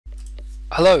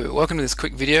Hello, welcome to this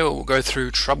quick video. We'll go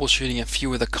through troubleshooting a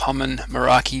few of the common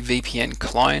Meraki VPN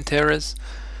client errors.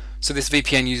 So this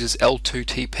VPN uses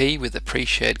L2TP with a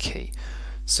pre-shared key.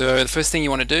 So the first thing you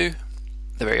want to do,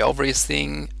 the very obvious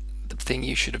thing, the thing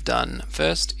you should have done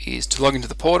first, is to log into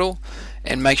the portal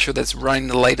and make sure that's running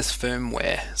the latest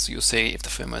firmware. So you'll see if the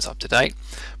firmware is up to date.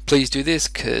 Please do this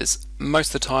because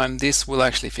most of the time this will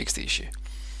actually fix the issue.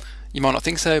 You might not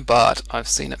think so, but I've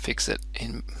seen it fix it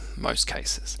in most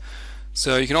cases.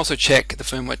 So you can also check the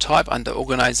firmware type under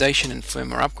Organization and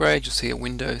Firmware Upgrade. You'll see a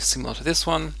window similar to this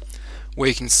one where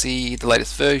you can see the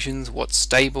latest versions, what's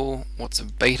stable, what's a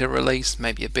beta release.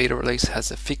 Maybe a beta release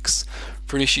has a fix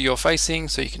for an issue you're facing,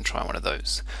 so you can try one of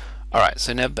those. Alright,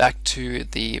 so now back to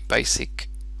the basic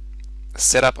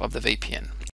setup of the VPN.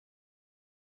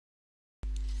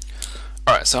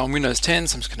 Alright, so on Windows 10,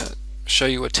 so I'm just going to show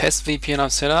you a test VPN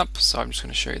I've set up. So I'm just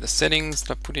going to show you the settings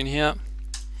that I've put in here.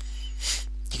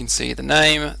 You can see the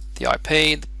name, the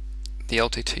IP, the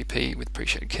L2TP with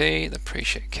pre-shared key, the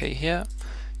pre-shared key here,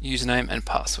 username and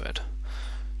password.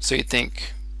 So you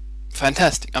think,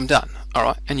 fantastic, I'm done.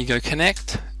 Alright, and you go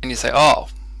connect and you say, oh,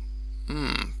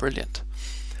 brilliant.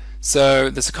 So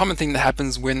there's a common thing that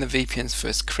happens when the VPN is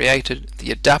first created.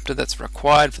 The adapter that's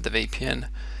required for the VPN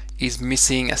is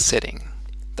missing a setting.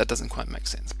 That doesn't quite make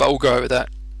sense, but we'll go over that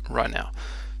right now.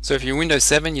 So if you're Windows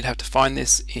 7, you'd have to find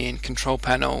this in Control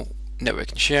Panel,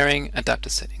 Network and Sharing, Adapter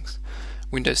Settings.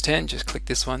 Windows 10, just click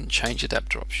this one, change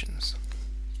adapter options.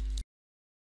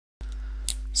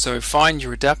 So find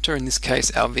your adapter, in this case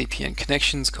our VPN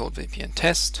connection is called VPN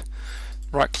Test.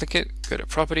 Right click it, go to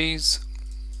Properties,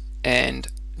 and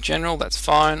General, that's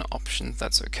fine, Options,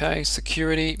 that's okay,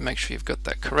 Security, make sure you've got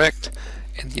that correct,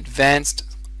 and the Advanced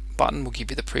button will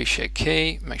give you the pre-shared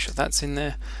key, make sure that's in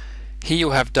there. Here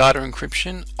you'll have data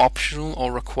encryption, optional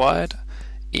or required.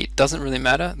 It doesn't really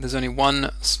matter. There's only one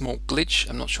small glitch.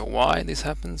 I'm not sure why this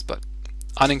happens, but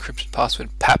unencrypted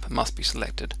password PAP must be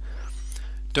selected.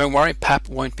 Don't worry, PAP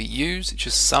won't be used. It's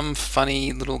just some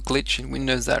funny little glitch in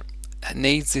Windows that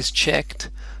needs this checked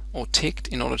or ticked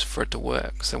in order for it to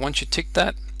work. So once you tick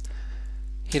that,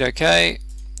 hit OK.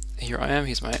 Here I am.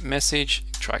 Here's my message.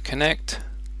 Try connect.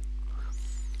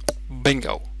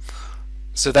 Bingo.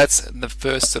 So that's the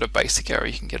first sort of basic error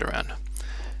you can get around.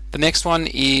 The next one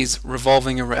is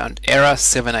revolving around error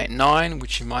 789,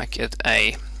 which you might get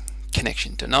a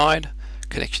connection denied,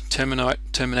 connection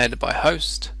terminated by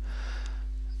host,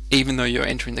 even though you're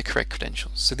entering the correct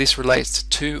credentials. So this relates to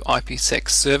two IPSec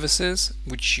services,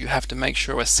 which you have to make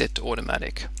sure are set to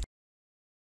automatic.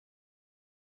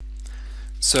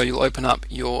 So you'll open up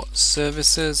your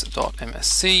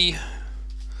services.msc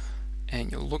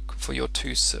and you'll look for your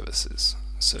two services.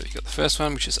 So you've got the first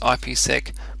one, which is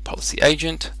IPSec policy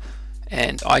agent,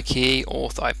 and iKey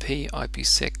auth IP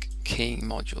IPSec keying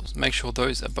modules. Make sure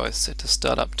those are both set to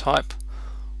startup type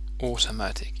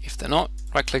automatic. If they're not,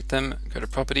 right click them, go to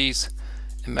properties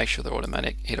and make sure they're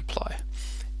automatic, hit apply.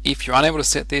 If you're unable to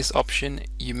set this option,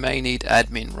 you may need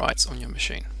admin rights on your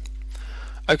machine.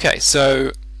 Okay,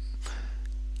 so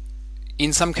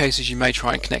in some cases you may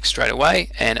try and connect straight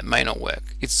away and it may not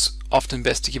work. It's often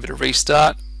best to give it a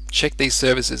restart. Check these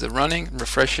services are running,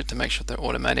 refresh it to make sure they're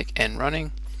automatic and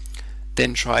running,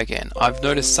 then try again. I've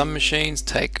noticed some machines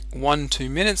take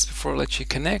 1-2 minutes before it lets you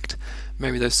connect.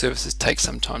 Maybe those services take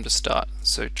some time to start.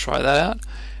 So try that out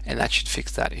and that should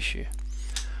fix that issue.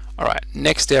 Alright,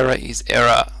 next error is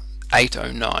error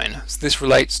 809. So this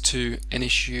relates to an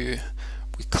issue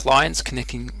with clients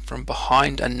connecting from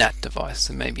behind a NAT device.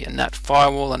 So maybe a NAT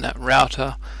firewall, a NAT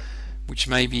router, which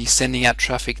may be sending out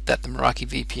traffic that the Meraki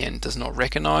VPN does not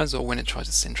recognize, or when it tries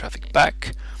to send traffic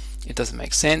back, it doesn't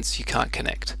make sense, you can't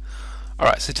connect.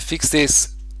 Alright, so to fix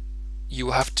this, you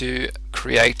will have to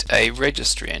create a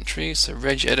registry entry, so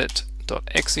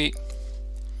regedit.exe.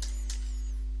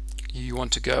 You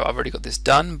want to go, I've already got this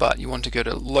done, but you want to go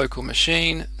to local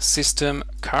machine, system,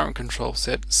 current control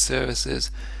set,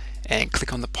 services, and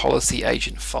click on the policy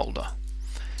agent folder.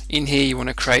 In here you want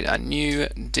to create a new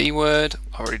D-word,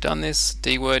 I've already done this,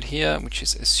 D-word here, which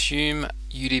is assume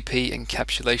UDP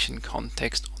encapsulation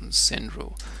context on send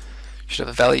rule. You should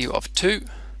have a value of 2.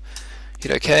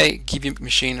 Hit OK, give your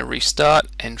machine a restart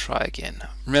and try again.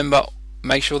 Remember,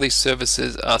 make sure these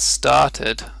services are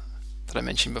started, that I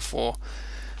mentioned before,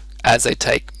 as they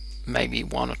take maybe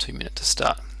 1 or 2 minutes to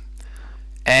start.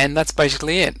 And that's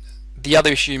basically it. The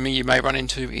other issue you may run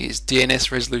into is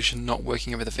DNS resolution not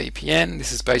working over the VPN.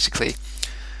 This is basically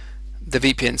the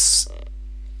VPN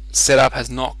setup has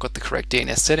not got the correct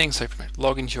DNS settings, so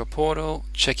log into your portal,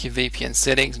 check your VPN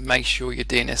settings, make sure your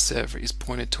DNS server is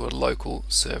pointed to a local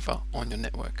server on your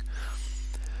network.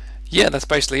 Yeah, that's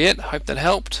basically it. Hope that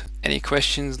helped. Any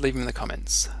questions, leave them in the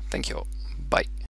comments. Thank you all. Bye.